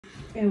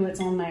Ew, it's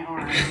on my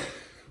arm.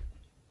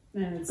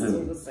 And it's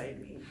still beside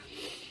me.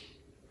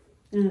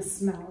 And it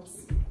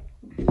smells.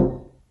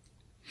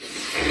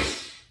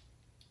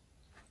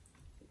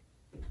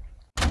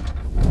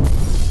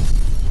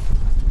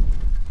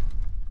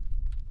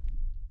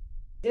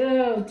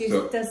 Ew,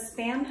 does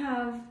Spam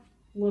have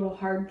little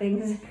hard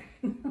things?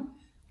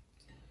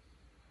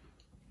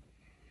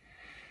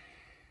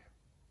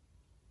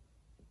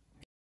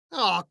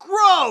 Oh,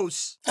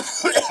 gross!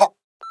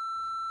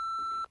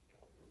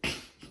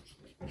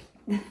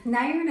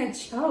 Now you're gonna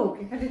choke.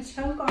 You're gonna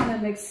choke on a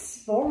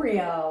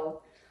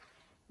McSporeo.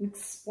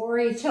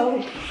 McSporeo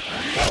choke.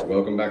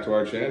 Welcome back to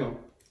our channel.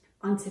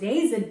 On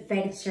today's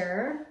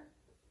adventure,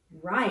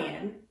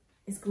 Ryan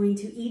is going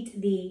to eat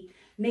the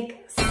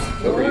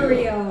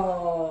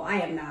McSporeo.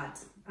 I am not.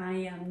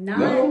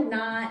 No?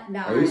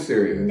 Not. Are you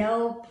serious?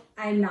 Nope,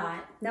 I'm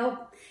not.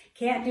 Nope.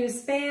 Can't do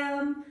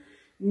Spam.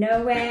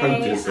 No way.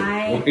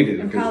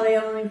 I'm probably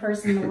the only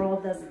person in the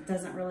world that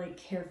doesn't really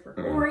care for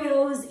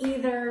Oreos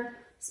either.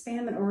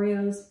 Spam and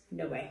Oreos,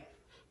 no way.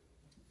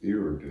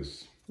 You were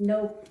just...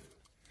 Nope.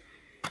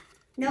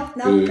 Nope,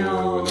 boo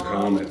no. in the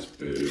comments,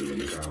 boo in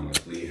the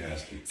comments. Lee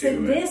has to do So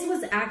it. this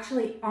was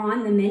actually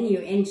on the menu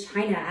in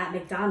China at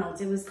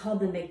McDonald's. It was called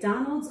the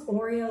McDonald's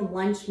Oreo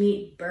Lunch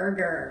Meat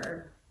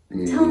Burger.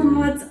 Tell them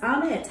what's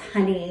on it,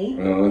 honey.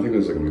 Well, I think it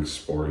was like a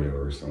McSporeo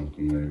or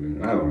something, maybe.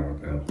 I don't know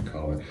what the hell to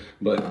call it.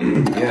 But,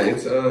 yeah,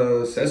 it's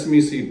a sesame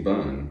seed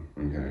bun,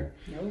 okay?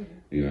 No.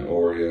 You know,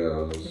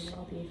 Oreos,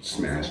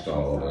 smashed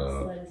all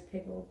up. Lettuce,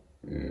 pickle.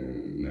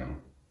 No.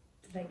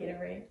 Did I get it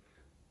right?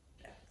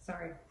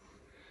 Sorry.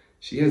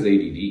 She has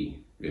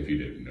ADD, if you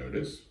didn't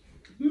notice.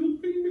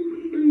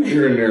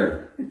 Here and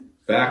there.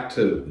 Back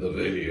to the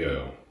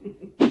video.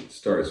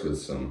 Starts with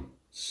some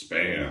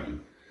Spam.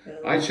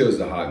 I chose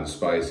the hot and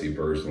spicy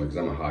personally because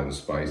I'm a hot and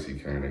spicy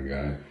kind of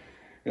guy.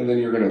 And then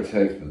you're going to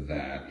take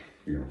that.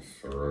 You're going to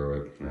throw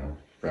it. Now,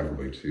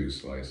 preferably 2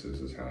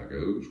 slices is how it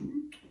goes.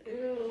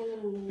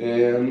 Ew.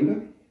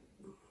 And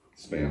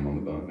Spam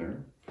on the bun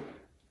there.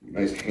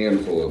 Nice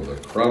handful of the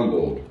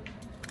crumbled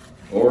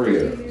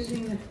Oreos.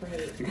 Using the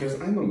plate. Because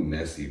I'm a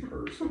messy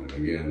person.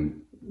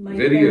 Again, Like,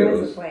 there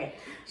is a plate.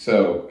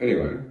 So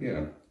anyway,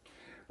 yeah.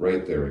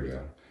 Right there we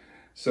go.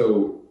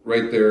 So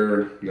right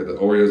there, you got the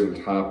Oreos on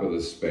top of the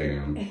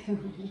Spam.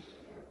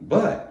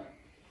 But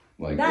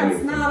like that's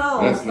anything, not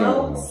all. That's not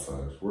all, folks.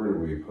 folks. Where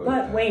did we put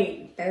But that?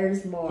 wait,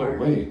 there's more. But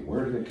wait,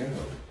 where did it go?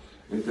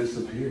 It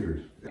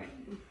disappeared.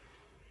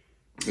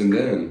 And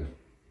then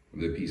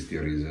the piece de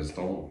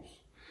resistance.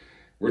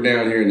 We're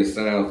down here in the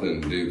South,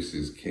 and Duke's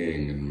is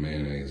king in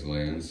mayonnaise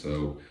land,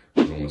 so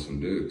we're going with some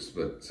Duke's.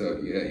 But so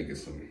yeah, you get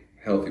some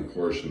healthy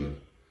portion of.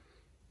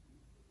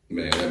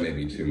 Man, that may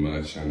be too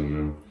much. I don't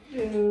know.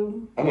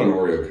 Ew. I'm an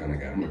Oreo kind of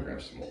guy. I'm gonna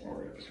grab some more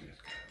Oreos.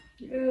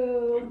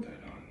 Ew. Put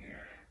that on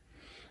there.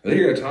 And then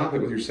you're gonna top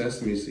it with your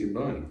sesame seed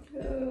bun.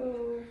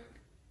 Ew.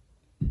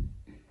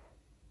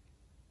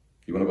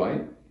 You want a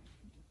bite?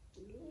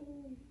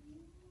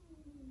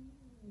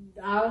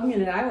 I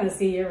want to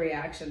see your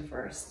reaction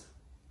first.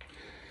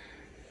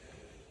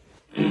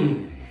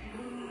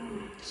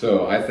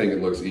 So I think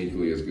it looks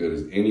equally as good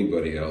as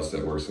anybody else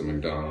that works at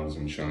McDonald's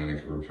in China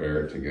can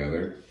prepare it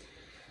together.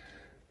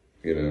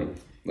 You know,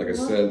 like I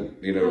said,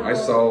 you know, I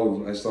saw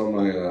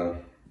my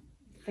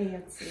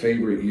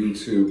favorite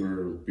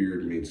YouTuber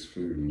Beard Meats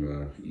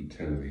Food eat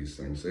 10 of these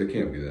things. So it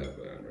can't be that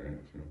bad, right?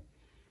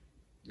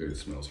 It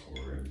smells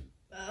horrid.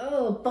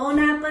 Oh, bon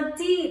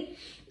appetit!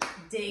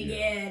 Dig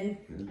in.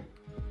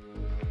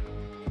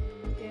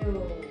 Yeah.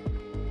 Ew.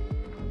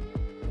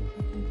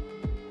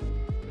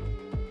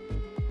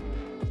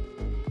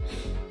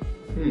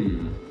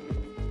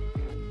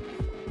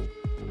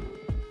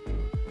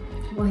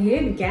 Well, he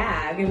didn't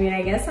gag. I mean,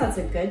 I guess that's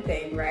a good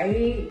thing,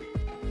 right?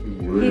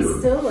 Weird. He's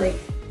still like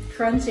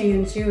crunching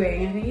and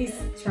chewing. I think he's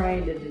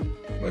trying to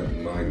My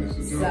mind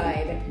doesn't know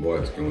decide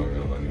what's going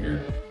on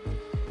here.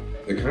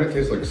 It kind of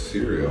tastes like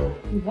cereal.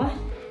 What?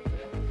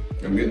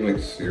 I'm getting like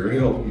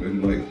cereal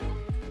and like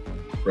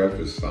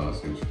breakfast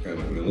sausage, kind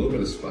of, and a little bit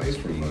of spice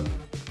from the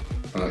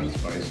hot and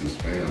spicy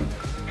Spam.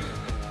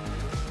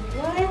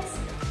 What?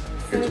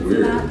 So It's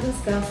weird. Not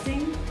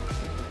disgusting?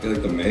 And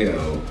like the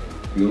mayo,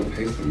 you don't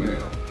taste the mayo.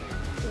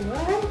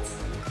 What?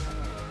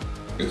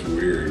 It's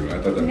weird.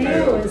 I thought the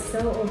Mayo is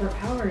so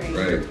overpowering.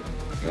 Right.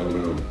 I don't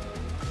know.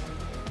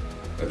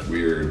 That's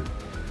weird.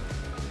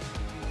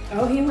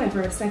 Oh, he went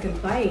for a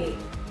second bite.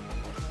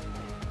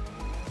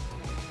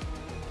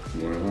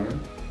 You want to try it?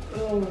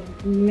 Oh,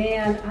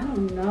 man, I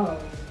don't know.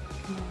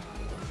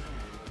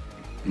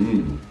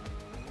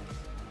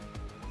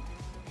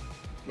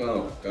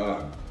 Oh,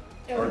 God.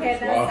 Okay,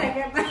 that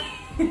second bite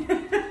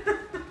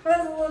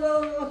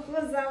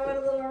was that one a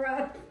little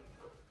rough?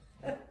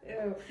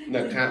 Ew.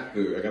 That cat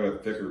food, I got a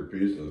thicker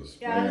piece of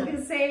Spam. Yeah, I was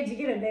gonna say, did you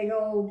get a big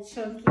old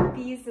chunky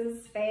piece of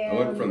Spam? I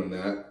went from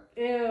that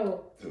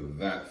Ew. to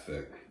that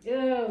thick.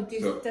 Ew.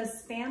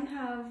 Does Spam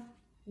have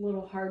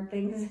little hard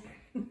things?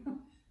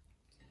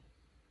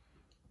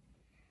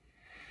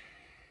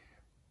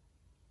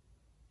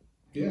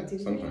 Yeah,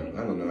 sometimes.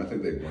 I don't know. I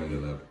think they blend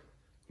it up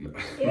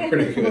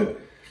Pretty good.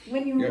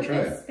 When you look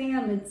at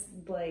Spam, it's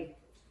like...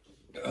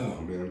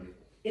 Oh, man.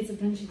 It's a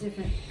bunch of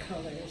different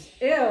colors.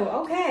 Ew,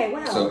 okay,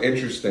 wow. So,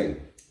 interesting.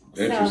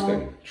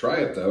 Try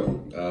it,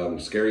 though.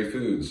 Scary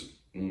foods.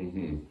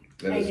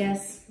 I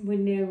guess we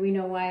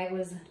know why it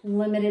was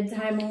limited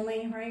time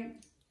only, right?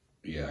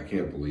 Yeah, I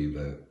can't believe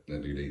that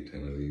dude ate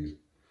 10 of these.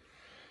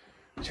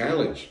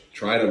 Challenge.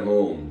 Try it at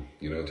home.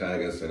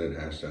 Tag us in it.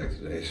 Hashtag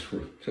today's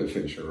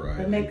adventure ride.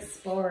 The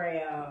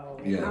McSporeo.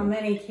 Yeah. How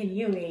many can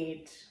you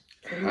eat?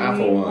 Half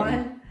of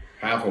one.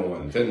 Half of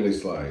one. Thinly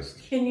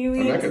sliced. Can you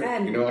eat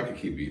 10? I could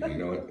keep eating. You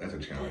know what? That's a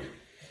challenge.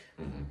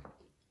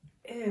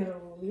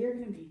 Ew, you're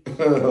going to be...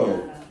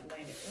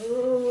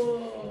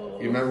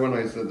 You remember when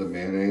I said the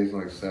mayonnaise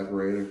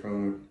separated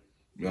from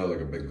it? No,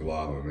 like a big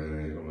glob of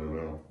mayonnaise on my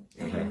mouth.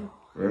 Okay.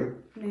 Right?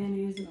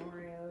 Mayonnaise and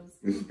Oreos.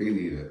 You speed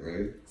eat it,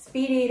 right?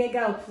 Speed eat it,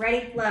 go.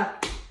 Ready?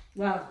 Left.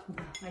 Well,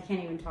 I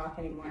can't even talk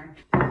anymore.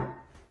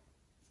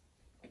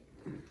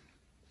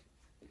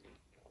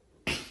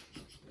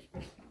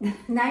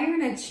 Now you're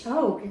gonna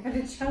choke. You're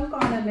gonna choke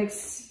on a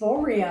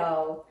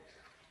McSporeo.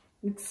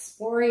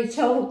 McSporeo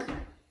choke.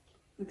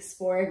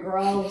 McSporeo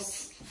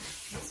gross.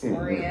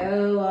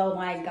 McSporeo, oh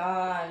my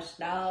gosh,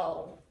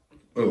 no.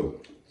 Oh.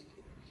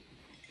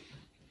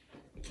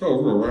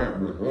 Oh, we're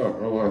wrapping this up.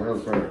 Oh, I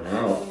have to take it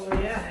out. Oh,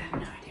 yeah, I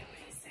have no idea what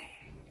he's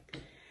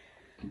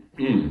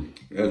saying.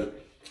 That's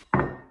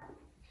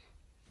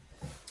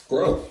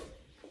gross.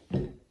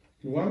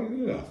 Why do you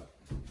do that?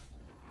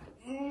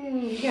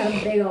 You got a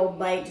big old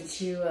bite to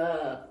chew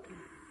up.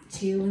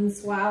 Chew and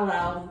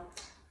swallow.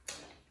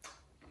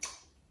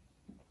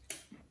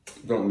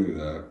 Don't do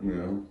that,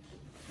 Ew.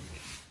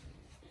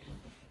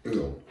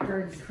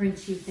 Heard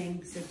crunchy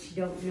things that you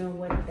don't know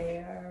what they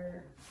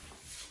are.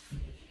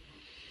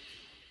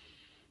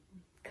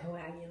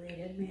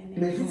 Coagulated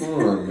mayonnaise. Come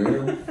on,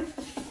 man.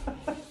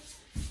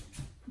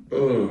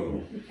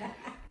 Oh.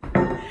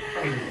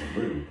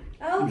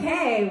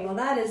 Okay, well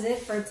that is it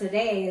for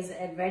today's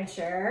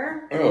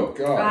adventure. Oh,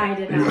 God. I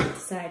did not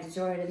decide to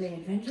join in the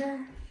adventure.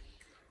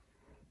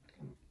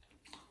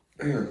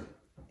 Ew.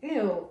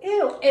 Ew,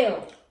 ew, ew.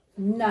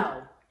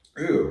 No.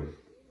 Ew.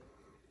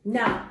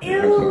 No.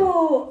 Ew.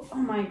 Oh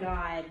my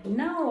God.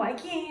 No, I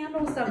can't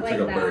handle stuff like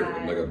that. Bird,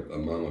 like a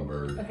mama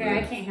bird. Okay,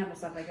 yeah. I can't handle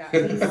stuff like that.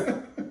 Please.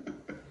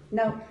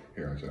 No.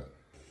 Here, I said.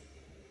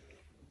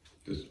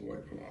 Just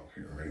wipe them off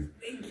here, right?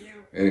 Thank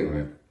you.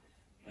 Anyway.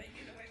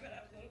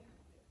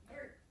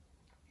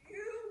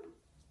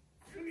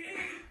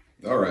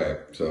 All right,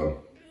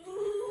 so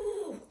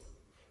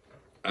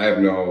I have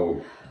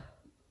no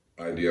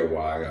idea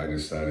why I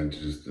decided to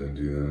just do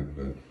that,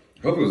 but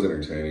I hope it was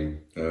entertaining.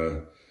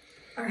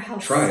 Our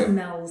house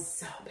smells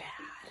so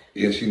bad.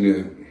 Yeah, she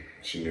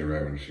knew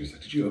right when she said,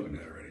 "Did you open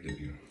that already? Did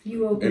you?"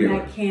 You opened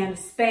that can of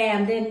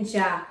Spam, didn't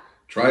ya?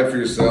 Try it for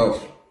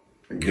yourself.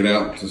 Get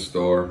out to the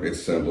store.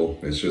 It's simple.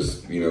 It's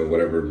just,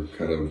 whatever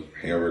kind of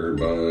hamburger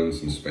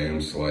buns and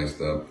Spam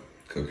sliced up.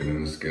 Cook it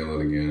in the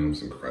skillet again,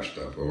 some crushed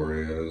up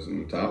Oreos,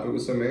 and top it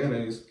with some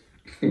mayonnaise.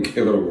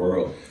 Give it a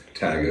whirl.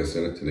 Tag us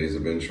in it. Today's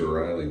adventure,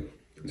 Riley.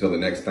 Until the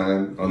next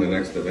time, on the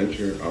next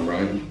adventure, I'm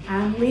Ryan.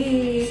 I'm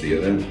Lee. See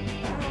you then.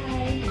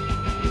 Bye.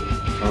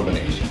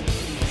 Combination.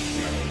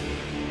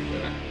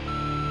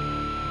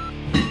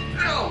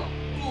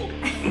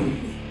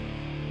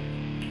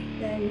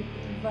 Then,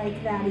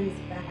 like that, he's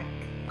back.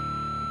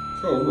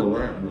 So we're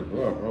wrapping this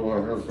up. Oh, I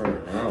have to take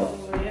it out.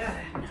 Oh, yeah.